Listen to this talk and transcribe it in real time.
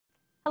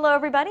Hello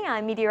everybody,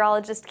 I'm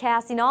meteorologist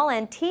Cassie Knoll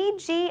and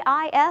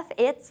TGIF,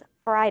 it's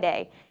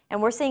Friday.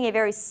 And we're seeing a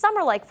very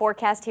summer-like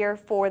forecast here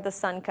for the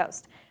Sun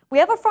Coast. We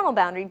have a frontal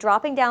boundary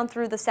dropping down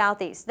through the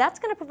southeast. That's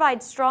going to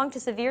provide strong to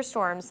severe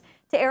storms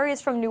to areas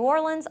from New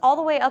Orleans all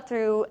the way up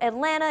through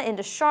Atlanta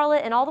into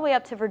Charlotte and all the way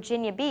up to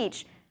Virginia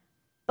Beach.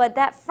 But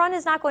that front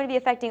is not going to be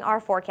affecting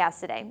our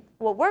forecast today.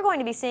 What we're going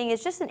to be seeing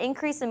is just an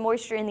increase in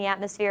moisture in the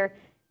atmosphere,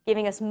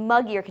 giving us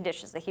muggier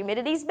conditions. The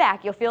humidity's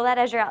back. You'll feel that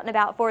as you're out and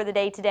about for the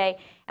day today.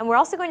 And we're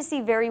also going to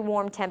see very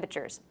warm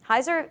temperatures.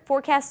 Highs are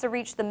forecast to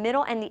reach the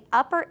middle and the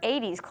upper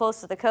 80s close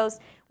to the coast,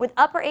 with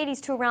upper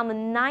 80s to around the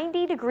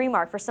 90-degree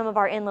mark for some of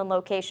our inland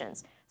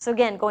locations. So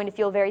again, going to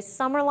feel very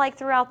summer-like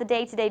throughout the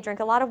day today. Drink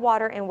a lot of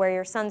water and wear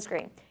your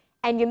sunscreen.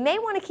 And you may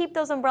want to keep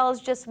those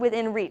umbrellas just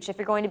within reach if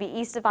you're going to be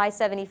east of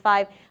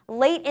I-75.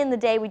 Late in the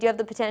day, we do have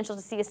the potential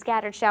to see a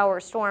scattered shower or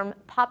storm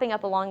popping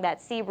up along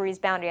that sea breeze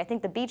boundary. I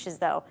think the beaches,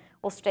 though,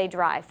 will stay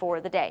dry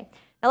for the day.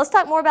 Now let's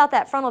talk more about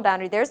that frontal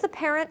boundary. There's the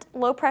parent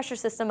low pressure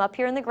system up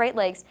here in the Great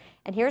Lakes,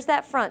 and here's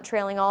that front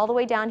trailing all the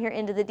way down here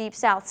into the deep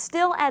south,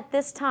 still at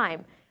this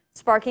time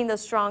sparking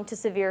those strong to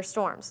severe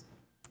storms.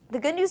 The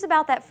good news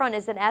about that front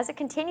is that as it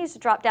continues to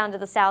drop down to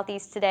the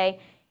southeast today,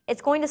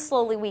 it's going to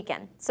slowly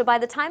weaken. So by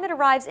the time it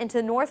arrives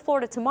into North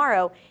Florida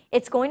tomorrow,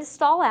 it's going to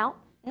stall out,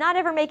 not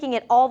ever making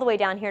it all the way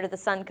down here to the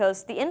Sun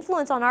Coast. The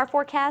influence on our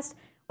forecast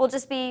will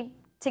just be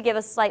to give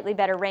us slightly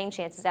better rain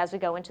chances as we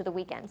go into the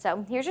weekend.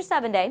 So here's your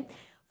 7-day.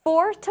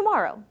 For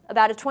tomorrow,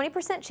 about a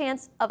 20%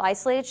 chance of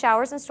isolated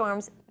showers and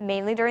storms,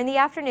 mainly during the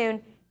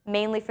afternoon,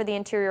 mainly for the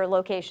interior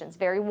locations.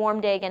 Very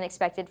warm day again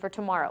expected for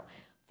tomorrow.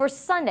 For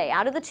Sunday,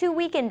 out of the 2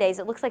 weekend days,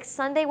 it looks like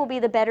Sunday will be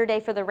the better day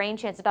for the rain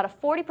chance. About a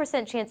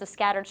 40% chance of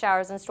scattered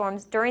showers and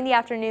storms during the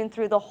afternoon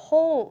through the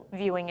whole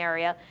viewing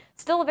area.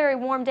 Still a very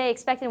warm day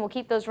expected, and we'll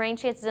keep those rain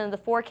chances into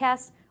the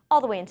forecast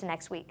all the way into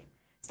next week.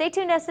 Stay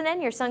tuned to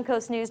SNN, your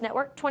Suncoast News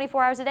Network,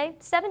 24 hours a day,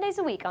 7 days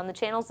a week on the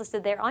channels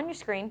listed there on your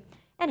screen.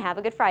 And have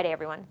a good Friday,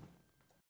 everyone.